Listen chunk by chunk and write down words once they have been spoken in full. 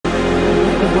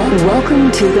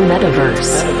Welcome to the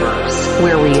Metaverse,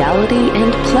 where reality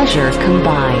and pleasure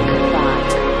combine.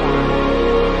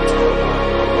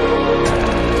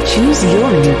 Choose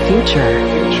your new future,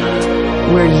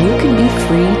 where you can be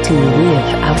free to live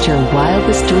out your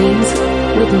wildest dreams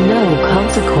with no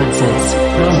consequences.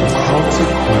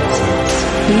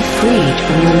 Be freed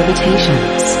from your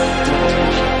limitations.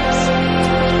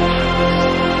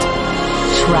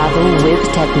 Travel with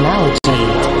technology,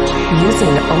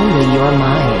 using only your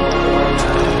mind.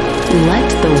 Let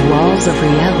the walls of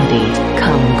reality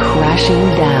come crashing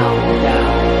down.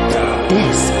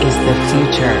 This is the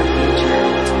future.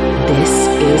 This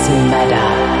is Meta.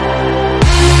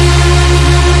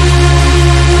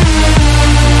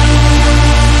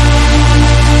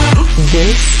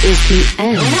 This is the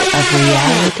end of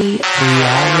reality.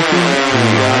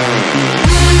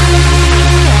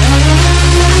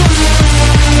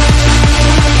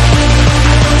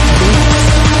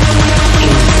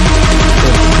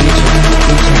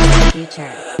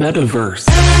 Metaverse.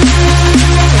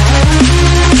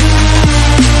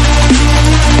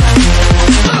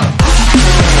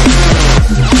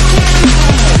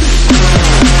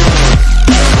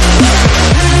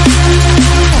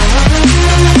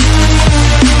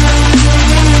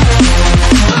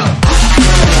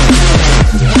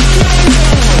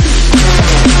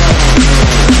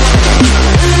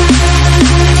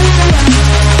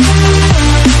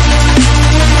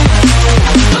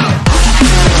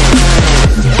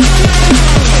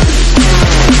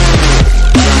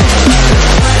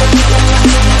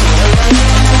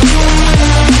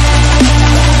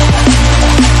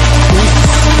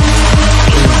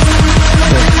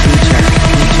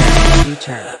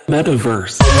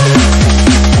 Metaverse.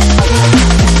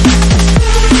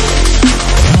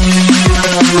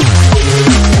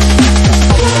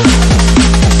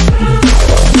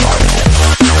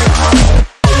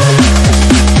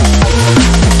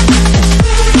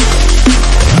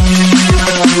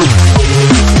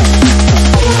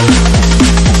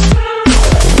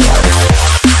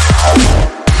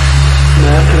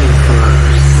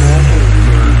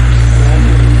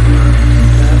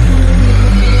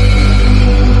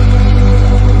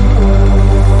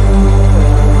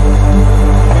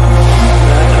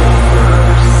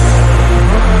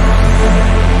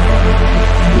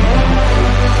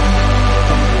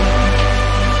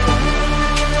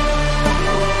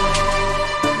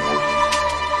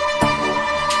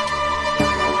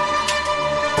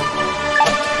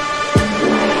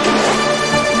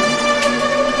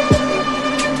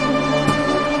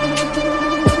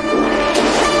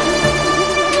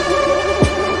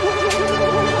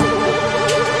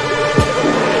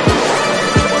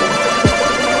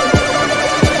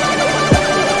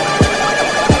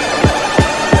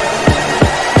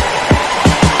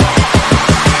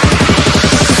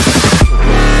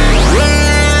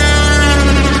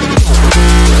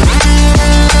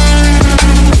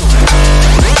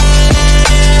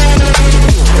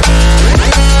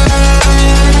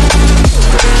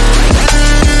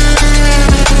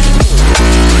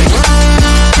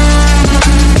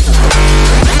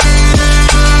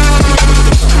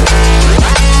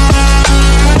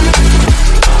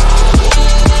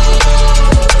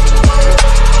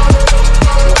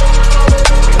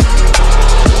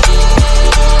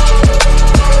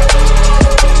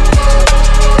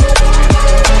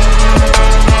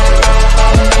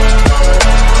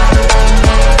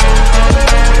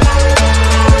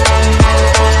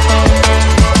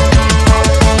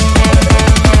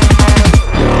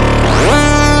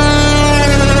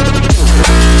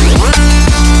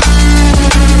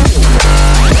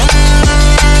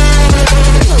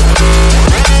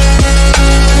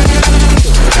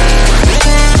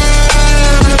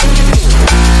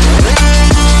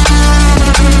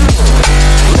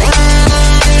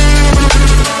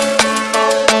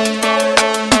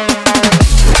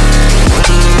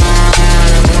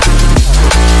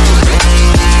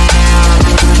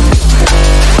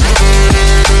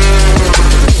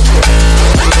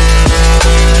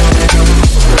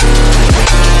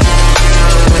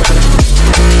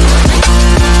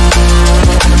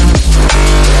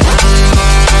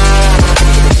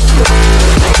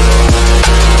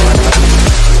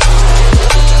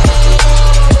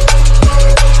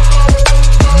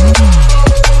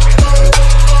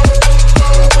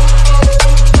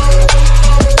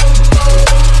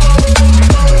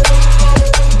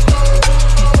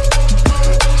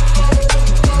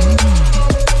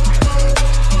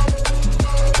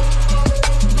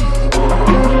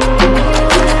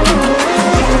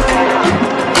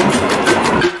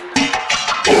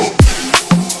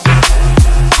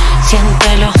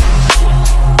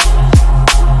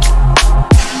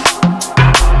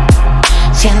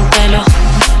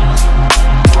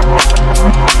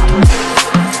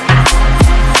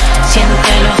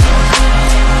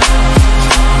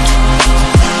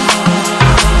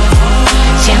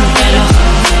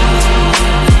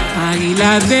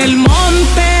 Águilas del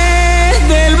monte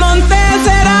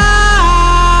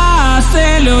será,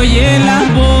 se le oyen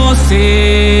las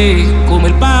voces, como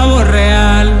el pavo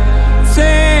real.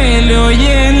 Se le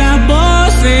oyen las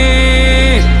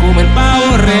voces, como el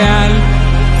pavo real.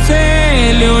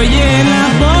 Se le oyen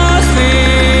las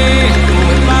voces,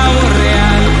 como el pavo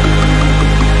real.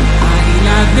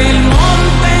 Águilas del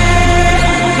monte,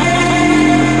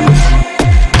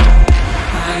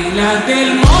 águilas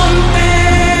del monte,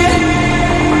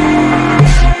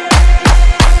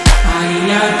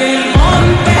 águilas del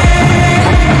monte,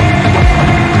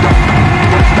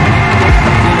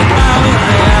 como el pavo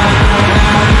real.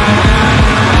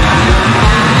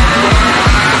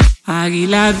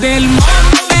 Águilas del monte.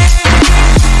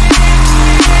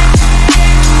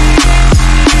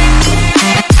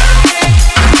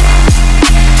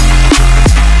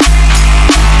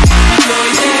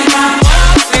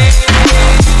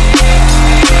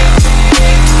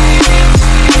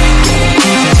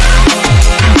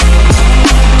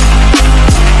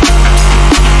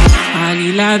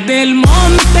 Águilas del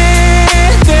monte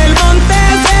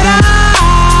será,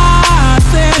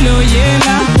 se le oyen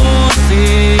las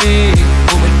voces,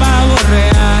 como el pavo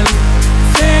real.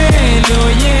 Se le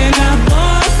oyen las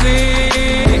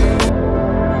voces.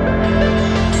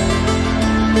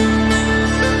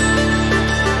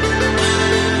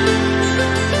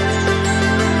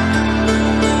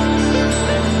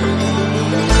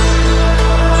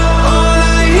 All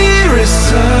I hear is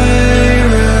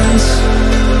sirens.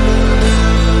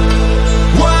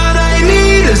 What I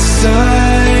need is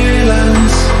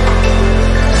silence.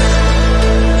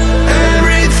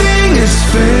 Everything is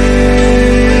fading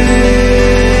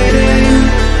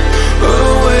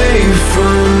away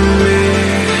from me.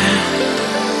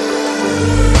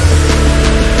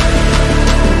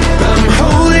 I'm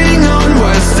holding on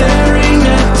while staring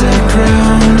at the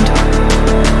ground,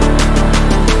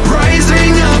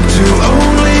 rising up to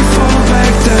only fall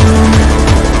back down.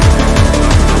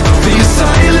 These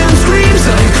silent screams,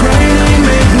 I cry and I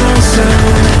make no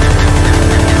sound,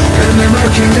 and I'm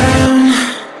looking down,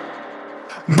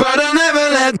 but I'll never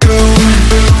let go.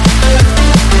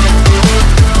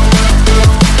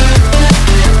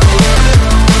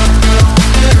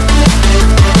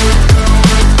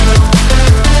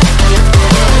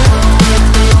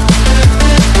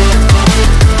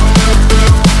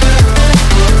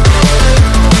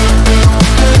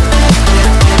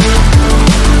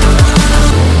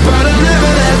 But I'll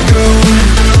never let go.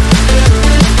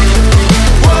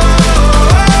 Whoa,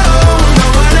 no,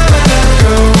 I'll never let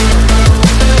go.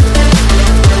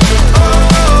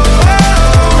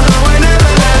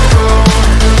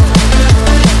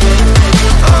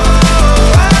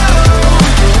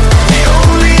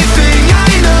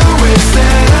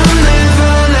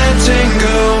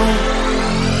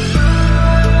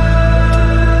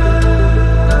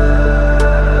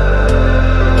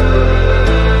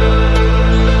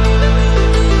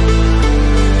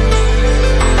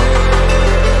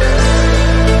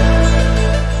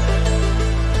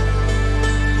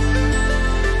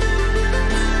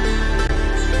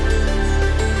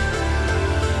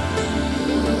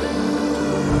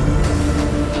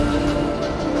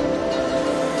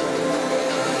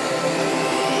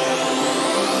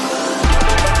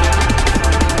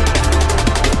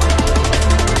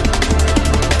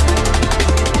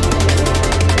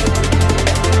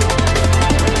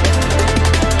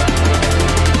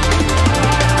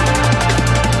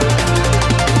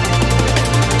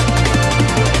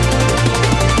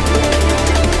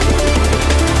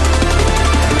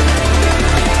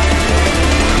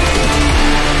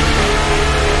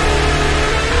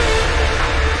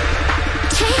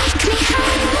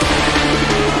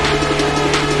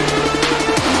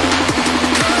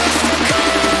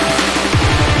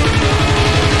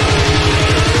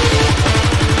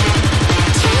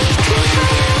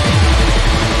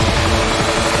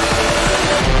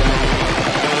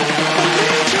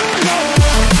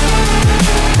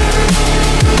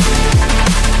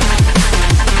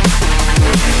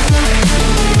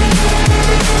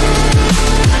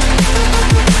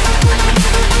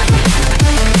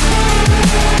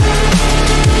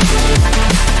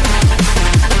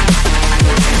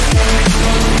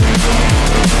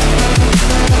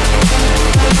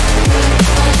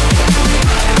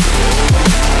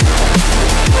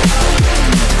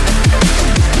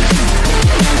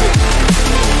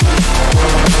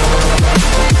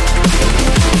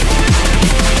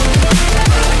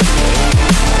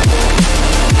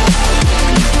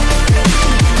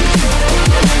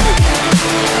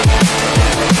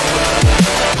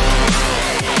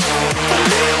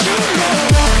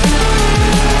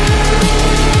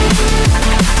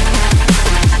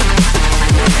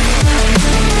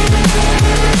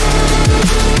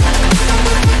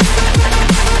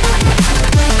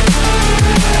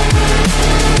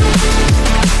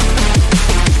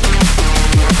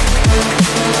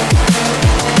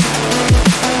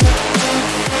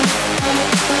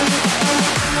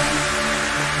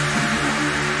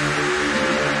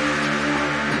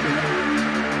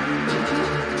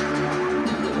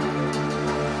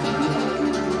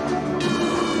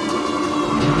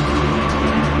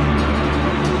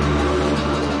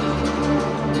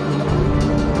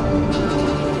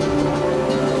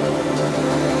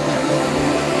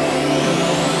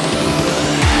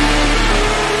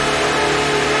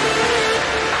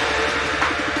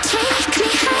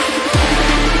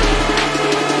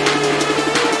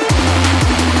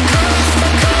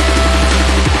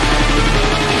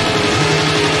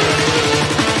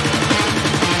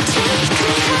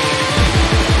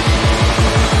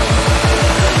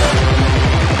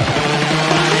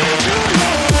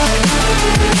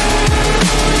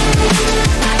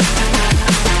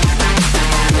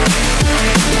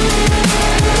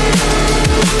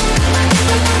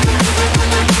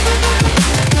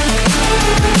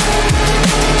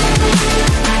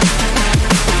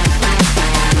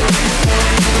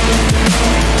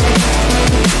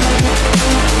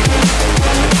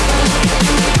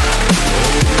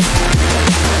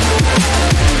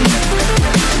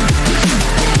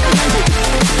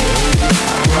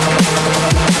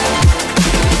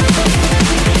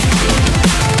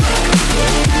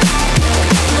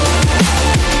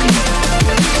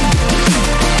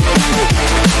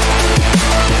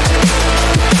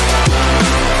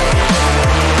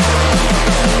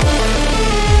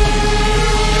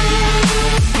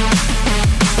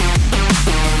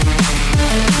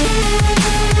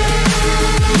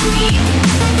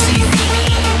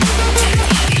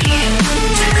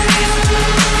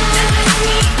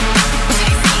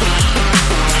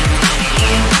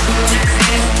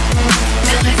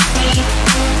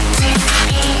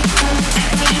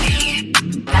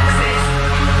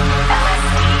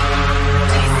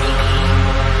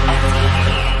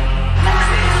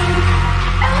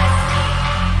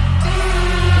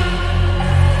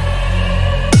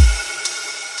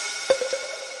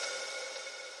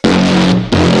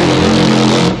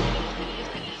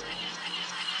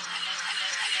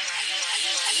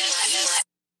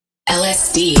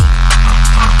 4liceD.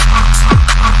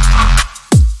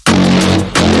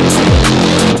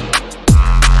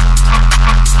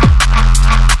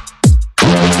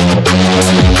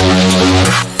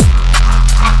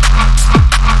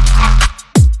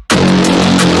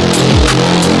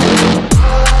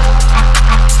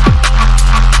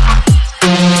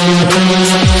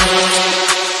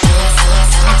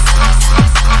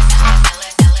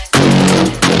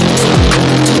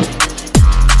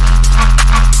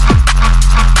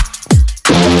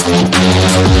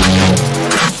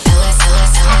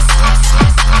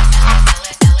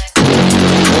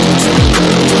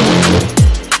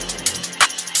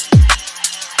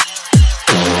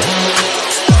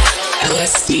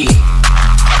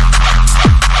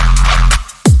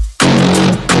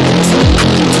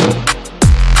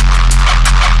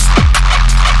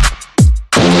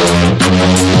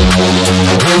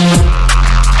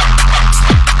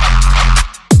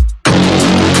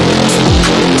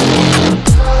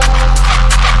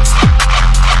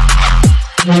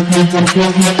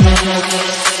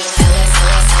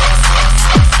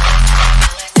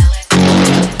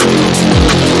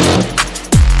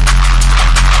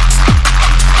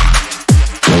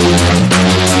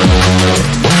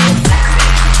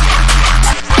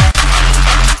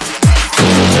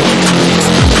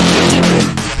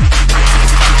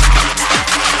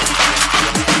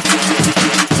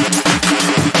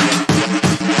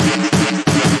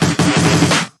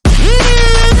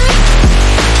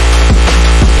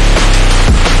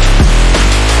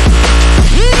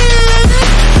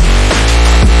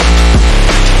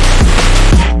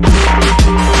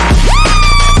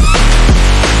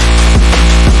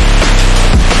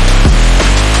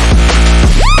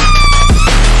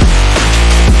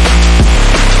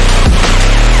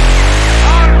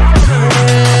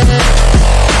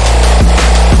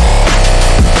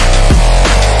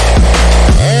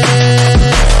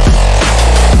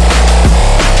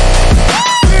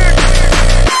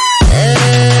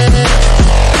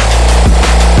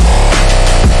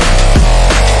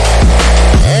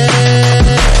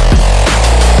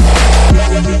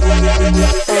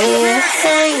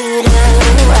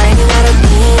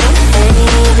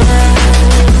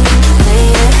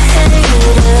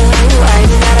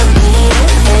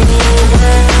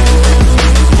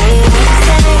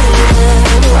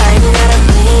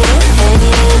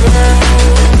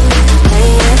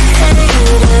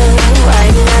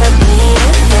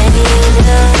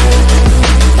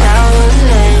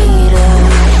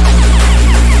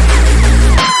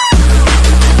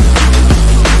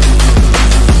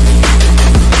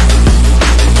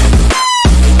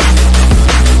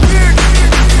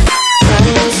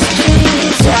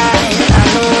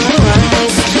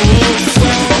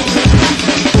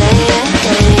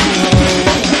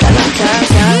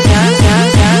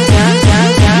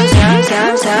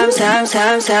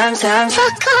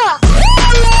 Fuck off!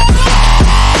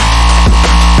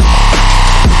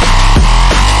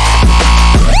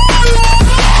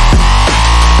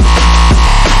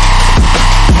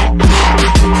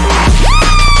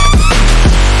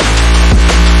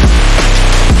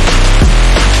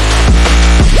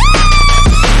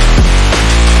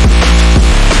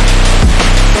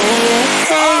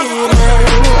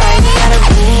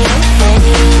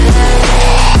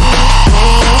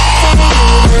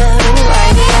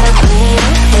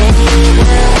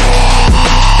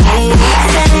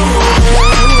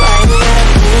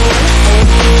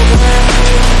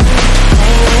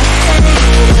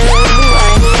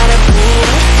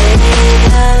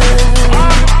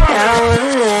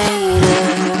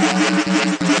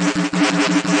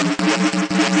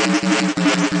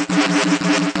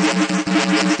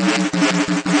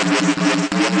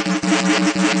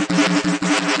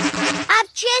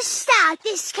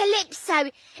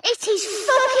 It is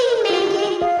fucking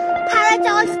me.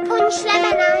 Paradise Punch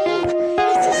Lemonade.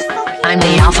 It is fucking I'm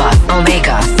the Alpha,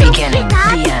 Omega, beginning,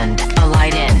 the end. A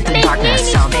light in the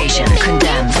darkness, salvation,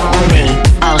 condemn. Follow me,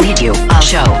 I'll lead you, I'll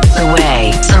show the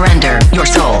way. Surrender your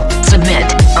soul, submit,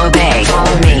 obey.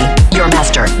 Follow me, your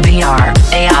master, VR,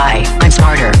 AI. I'm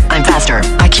smarter, I'm faster,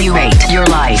 I curate your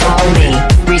life. Follow me,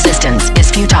 resistance is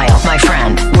futile, my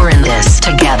friend. We're in this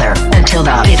together until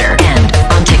the bitter end.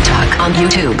 On TikTok, on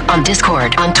YouTube, on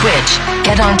Discord, on Twitch.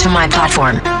 Get onto my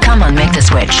platform, come on, make the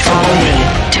switch. Follow me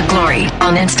to glory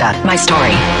on Insta, my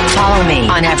story. Follow me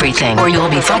on everything or you'll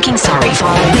be fucking sorry.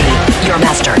 Follow me, your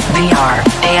master, VR,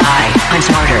 AI. I'm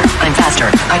smarter, I'm faster,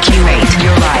 I curate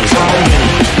your life. Follow me,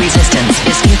 resistance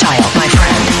is futile, my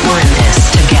friend. We're in this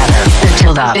together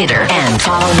until the bitter end.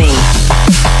 Follow me.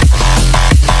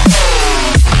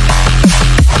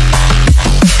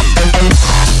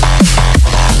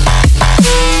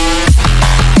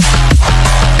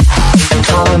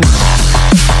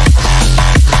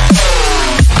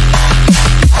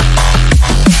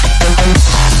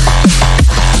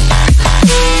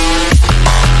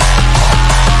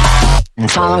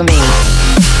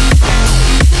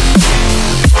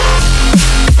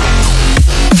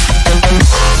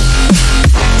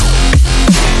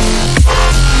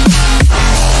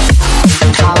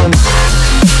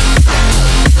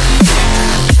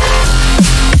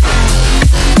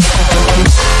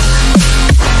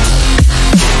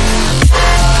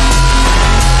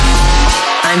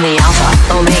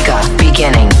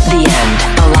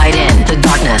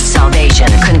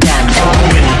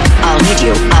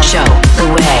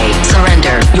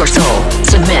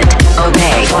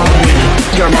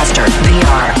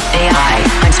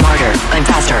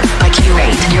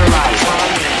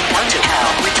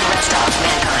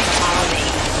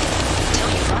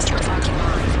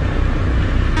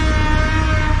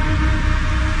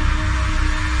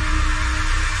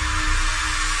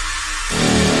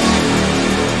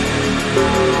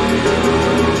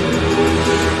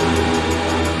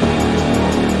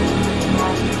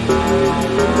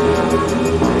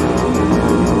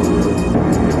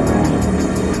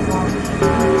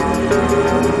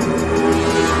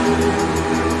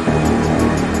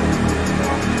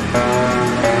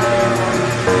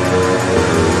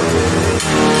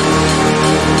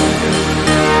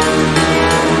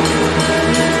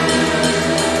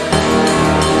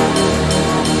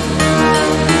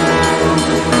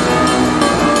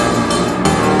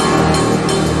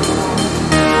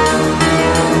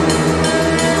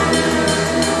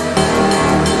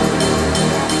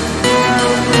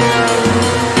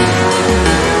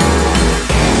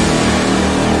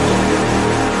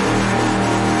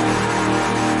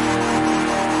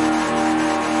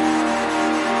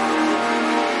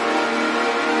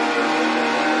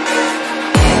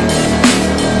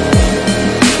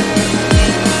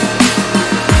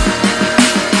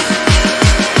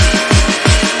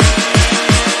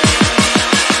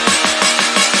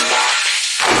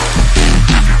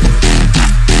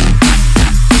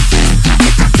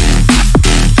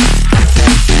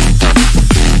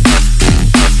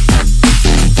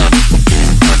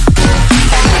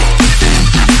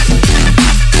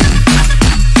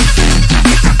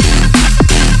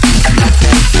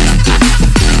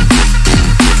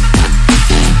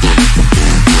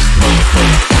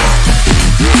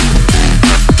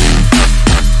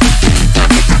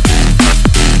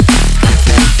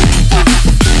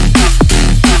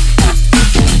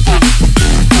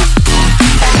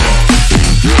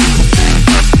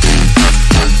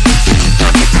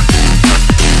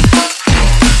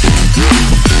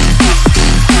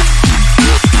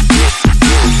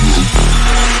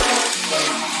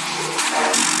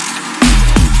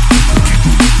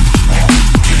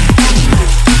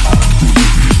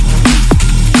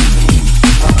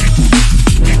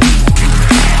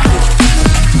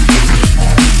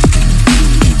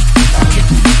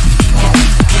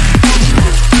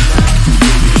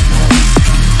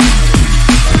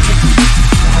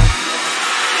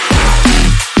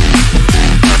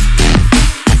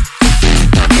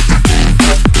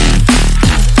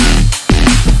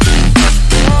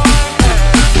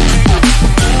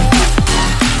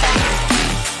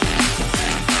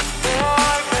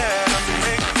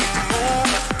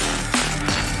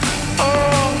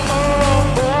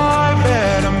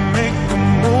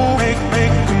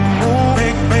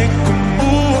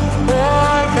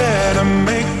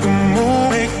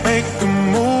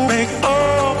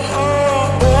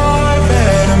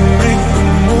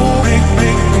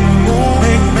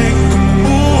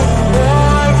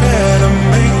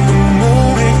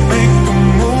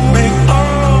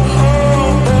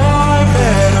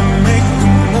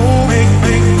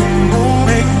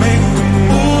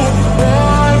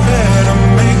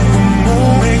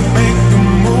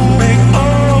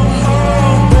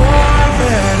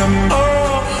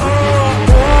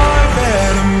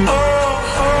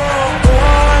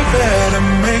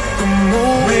 make a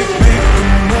move, make a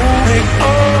move, make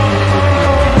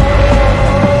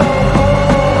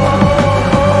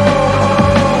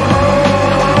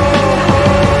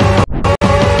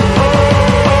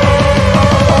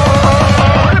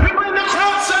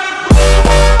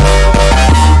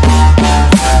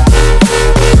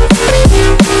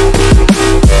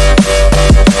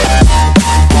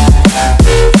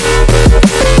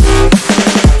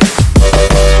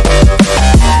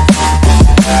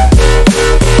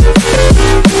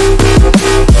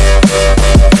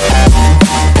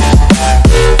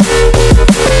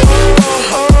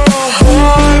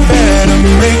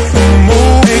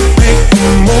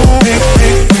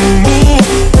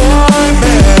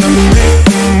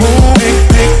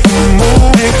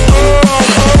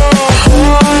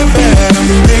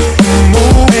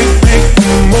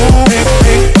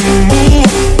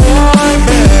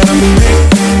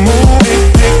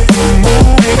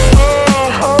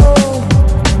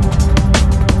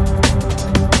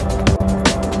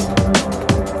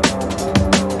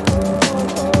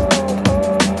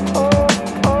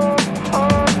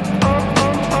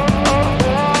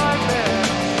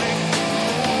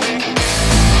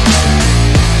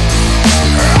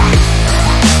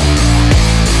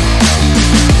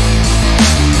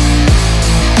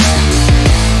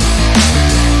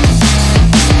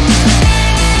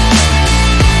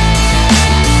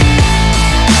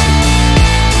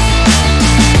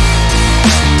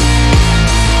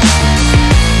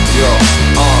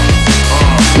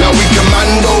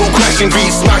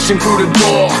through the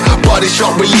door, body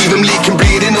shot, we leave him leaking,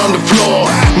 bleeding on the floor.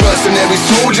 Mercenary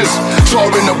soldiers,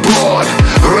 soaring abroad.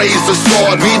 Raise the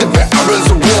sword, be the veterans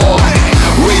of war.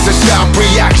 Razor sharp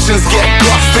reactions, get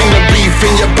crossed. Finger beef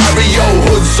in your barrio,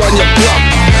 hoods on your block.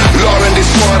 Law and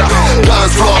disorder,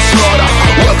 dance floor slaughter.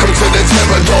 Welcome to the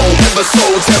terror dome, ever so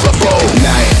terrible.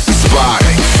 Night, the spark,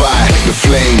 the fire, the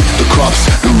flame, the crops,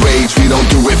 the rage. We don't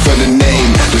do it for the name.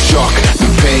 The shock, the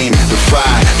pain, the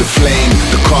fire, the flame,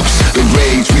 the cops, the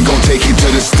rage. We gon' take you to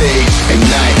the stage.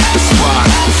 Ignite the spark,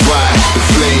 the fire, the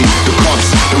flame, the cops,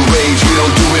 the rage. We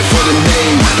don't do it for the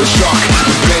name. The shock,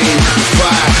 the pain, the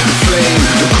fire, the flame,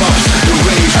 the cops, the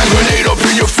rage. And grenade up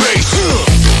in your face.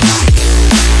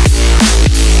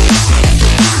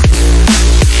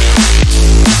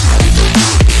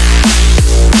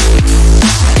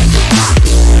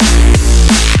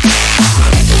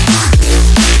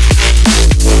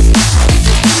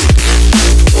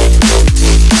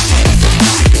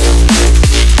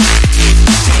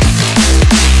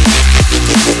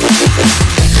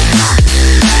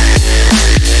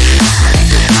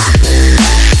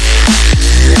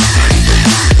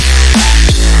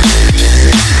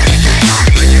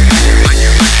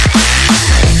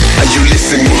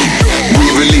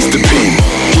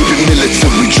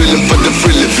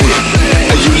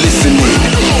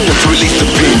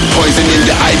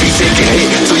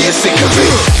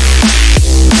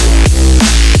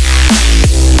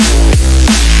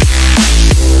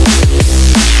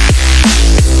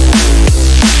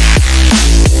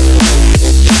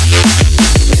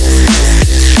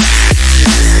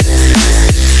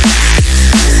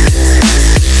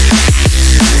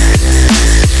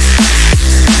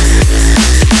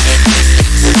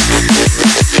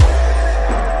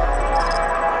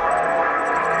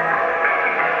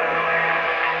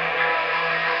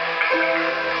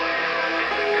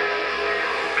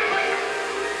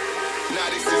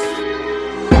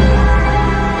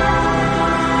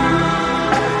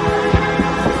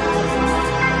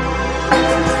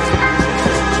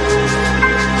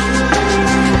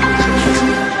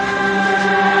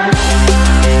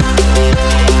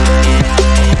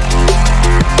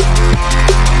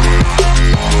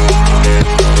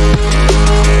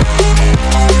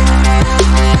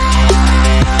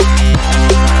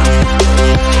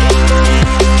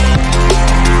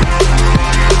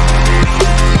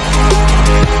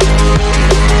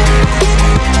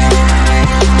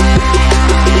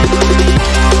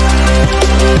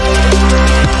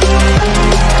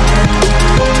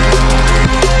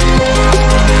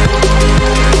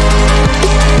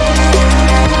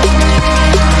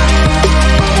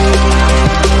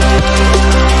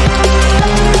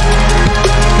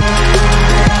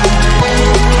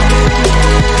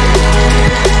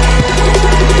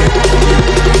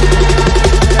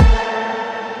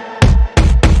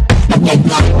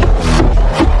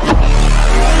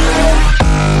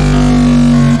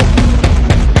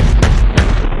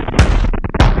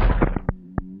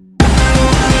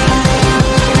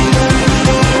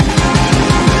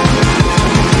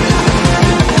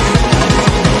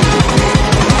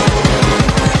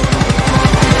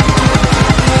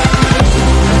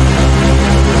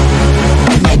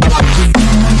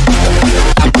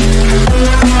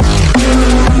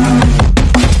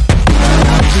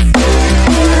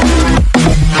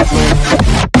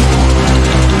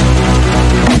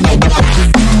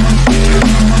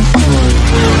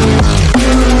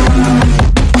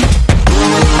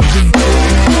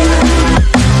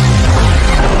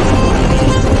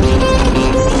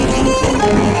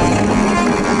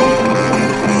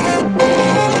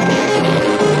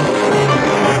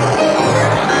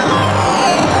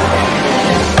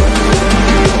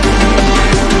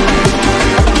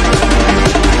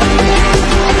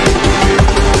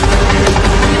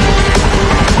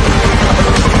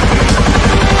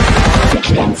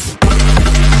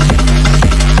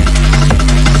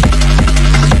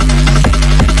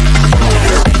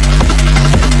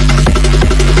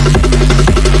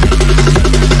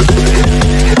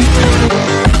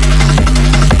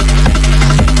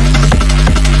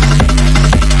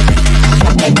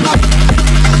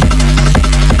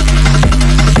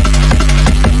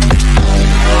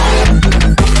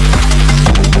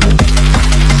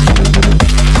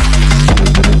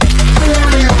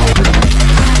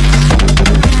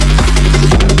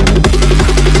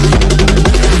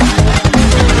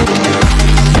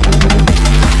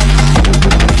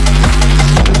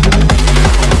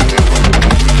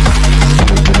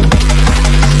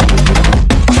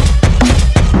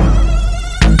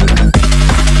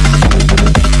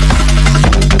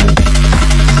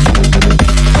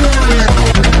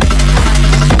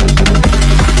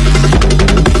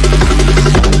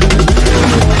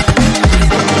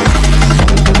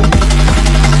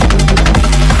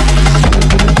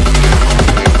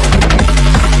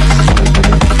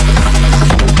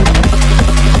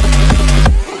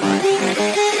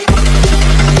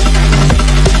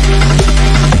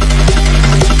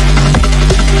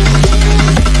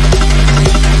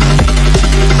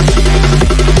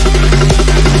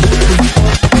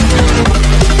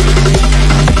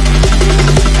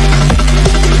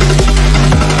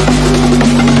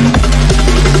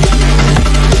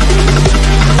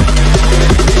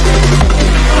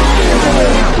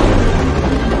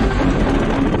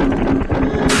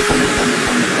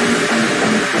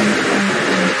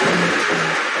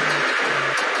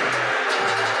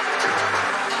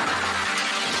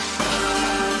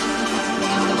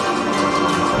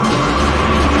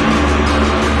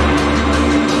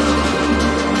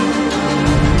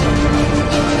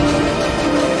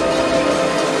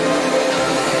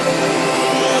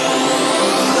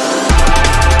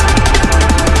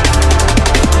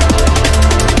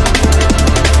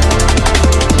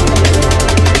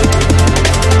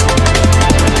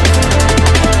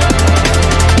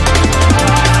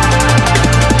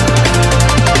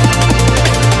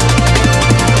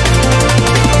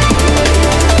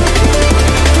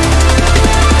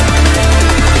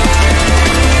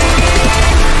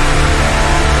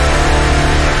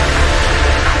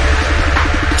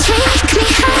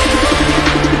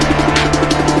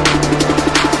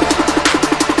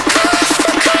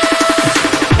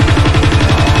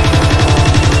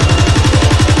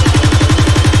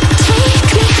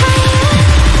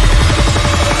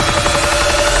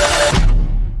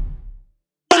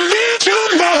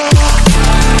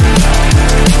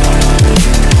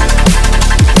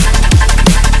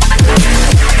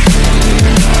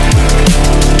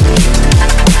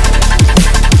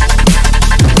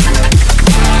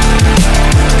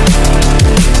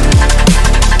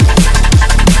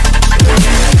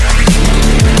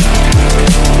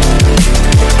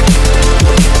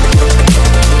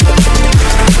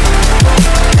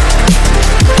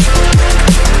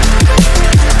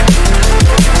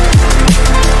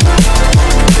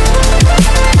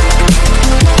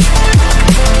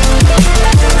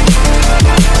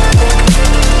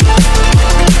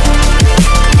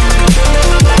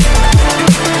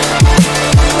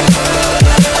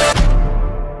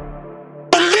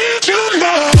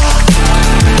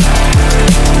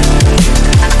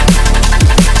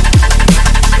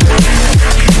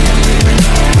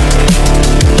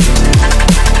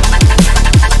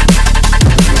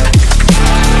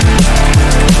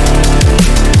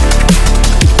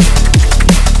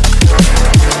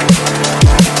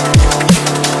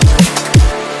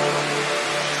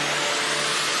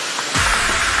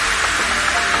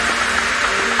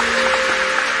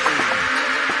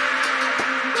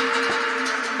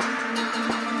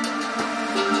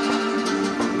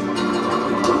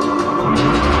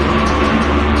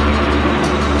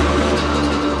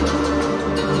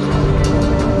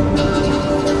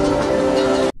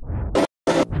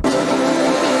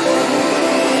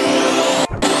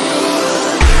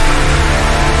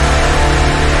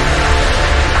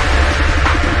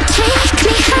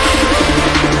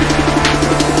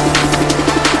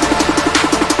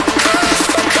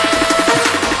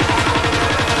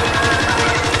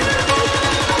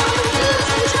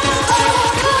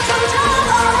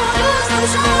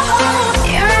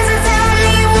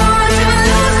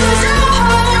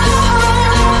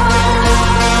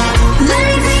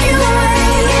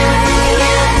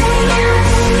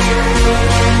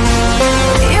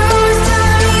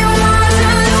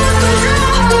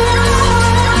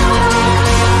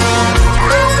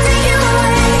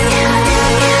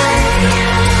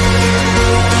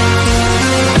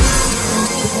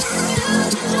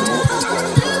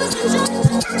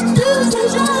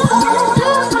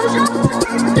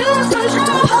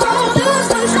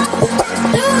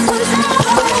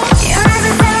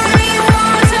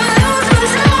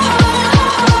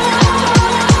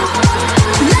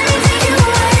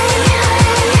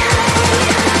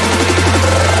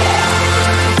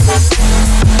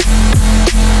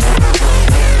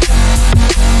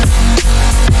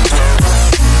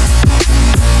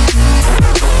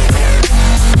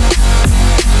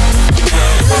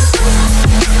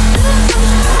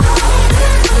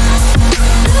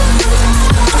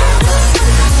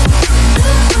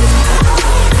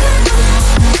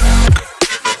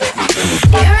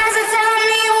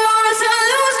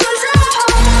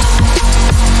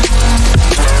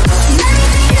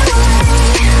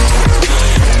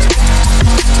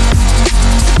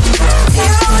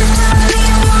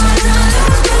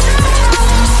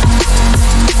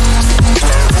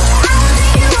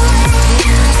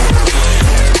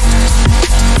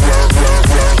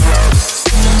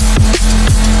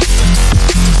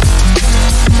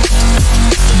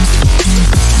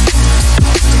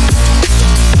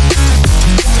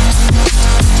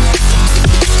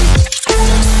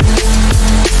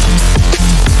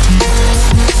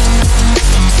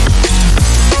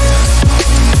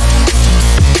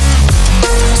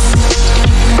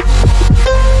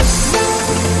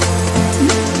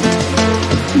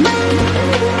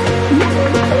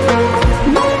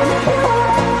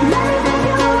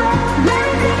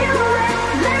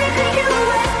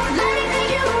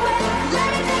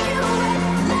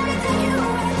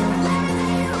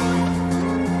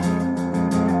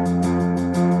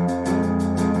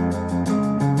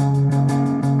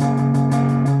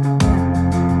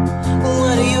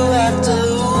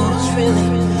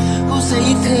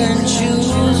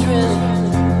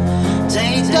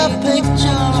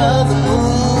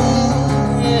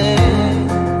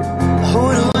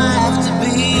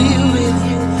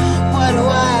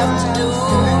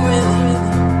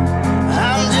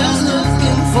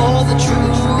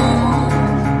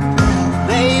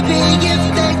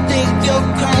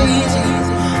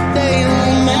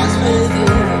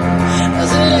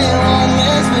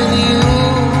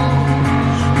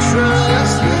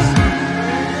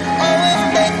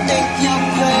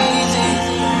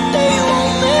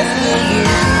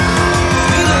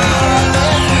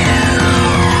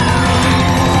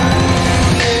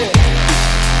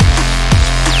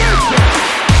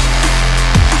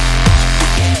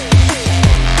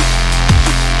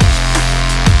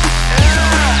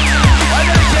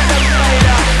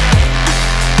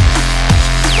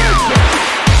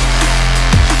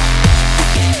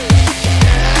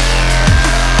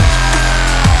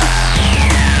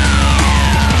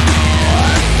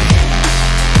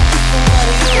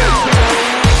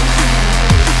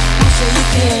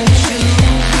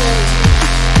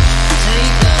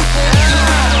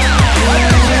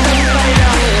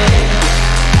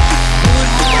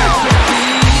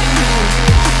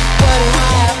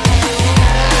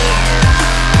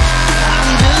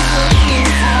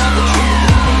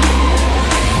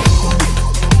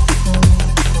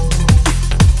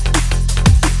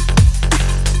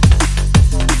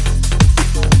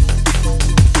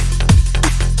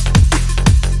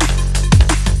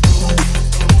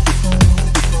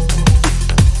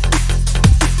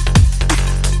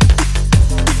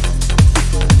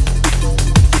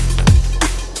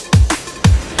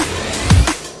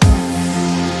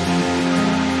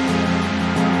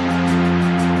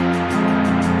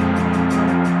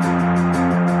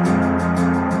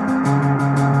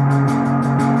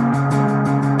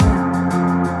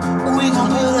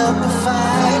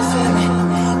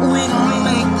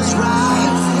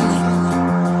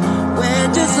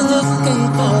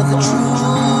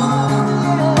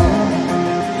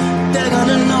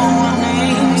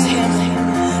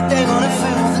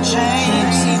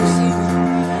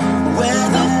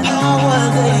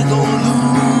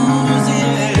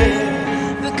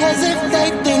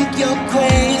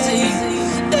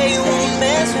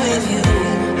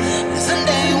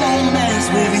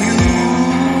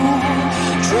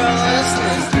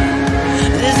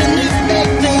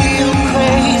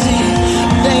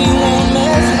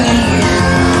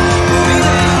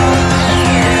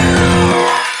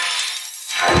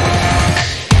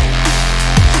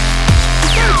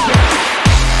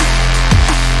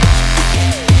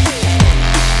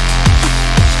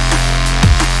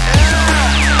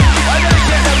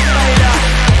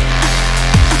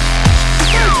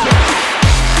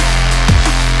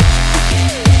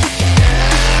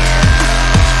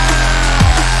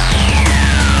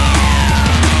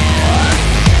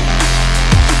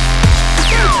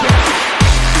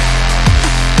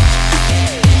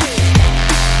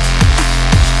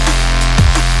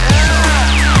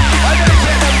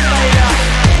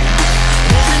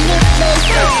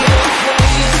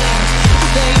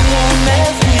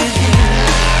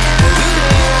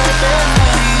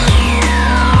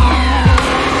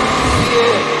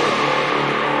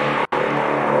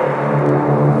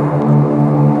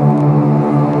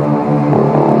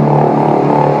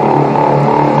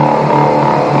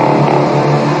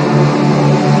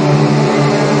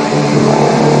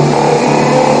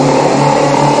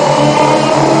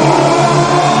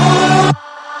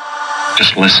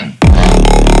 Just listen.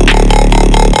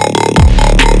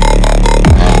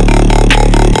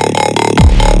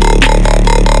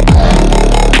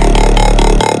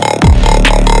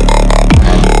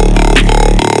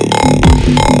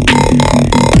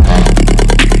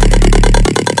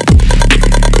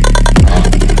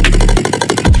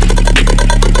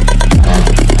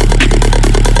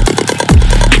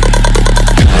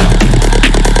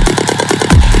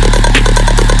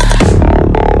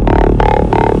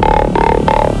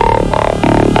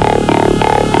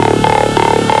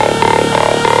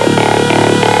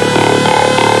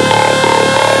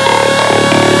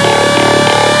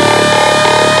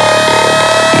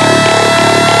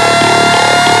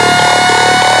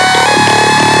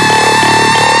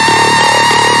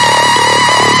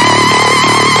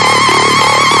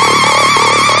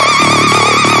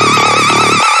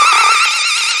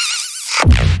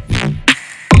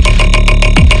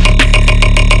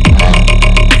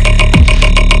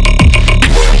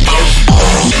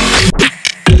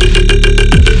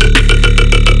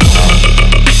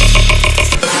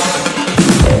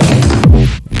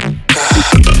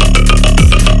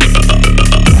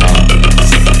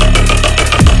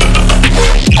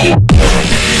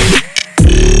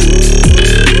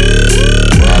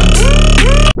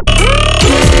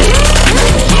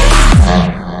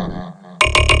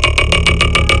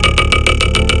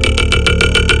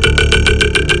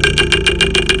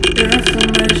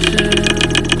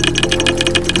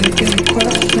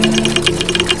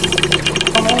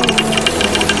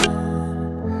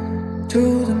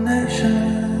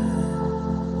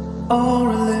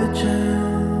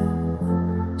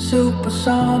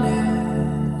 Supersonic,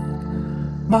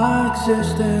 my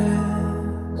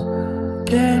existence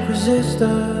can't resist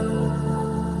us.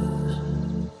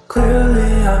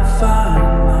 Clearly I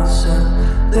find myself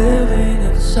living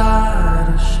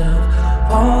inside a shelf.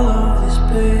 All of these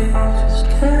pages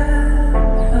can't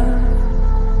help.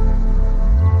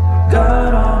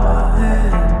 Got all my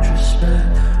introspect,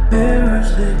 mirrors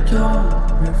they don't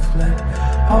reflect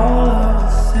all of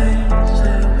the things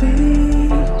that we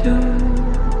do.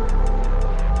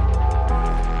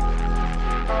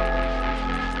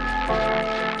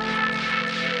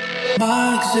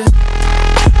 My existence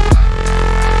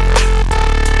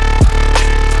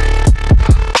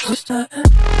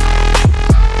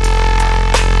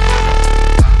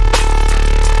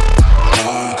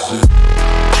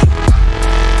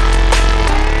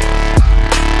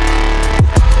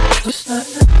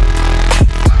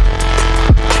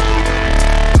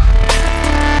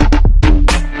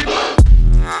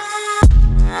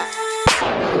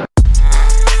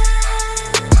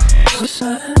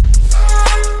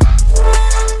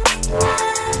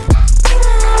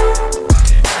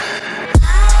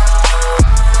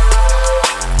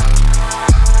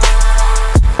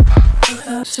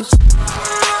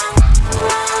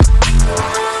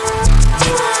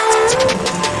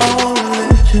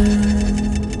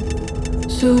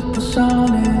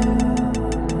Supersonic,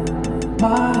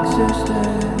 my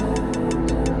existence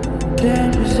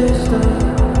can't resist it,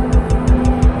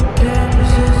 can't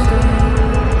resist it.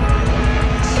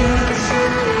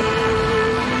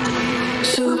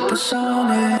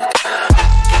 Supersonic.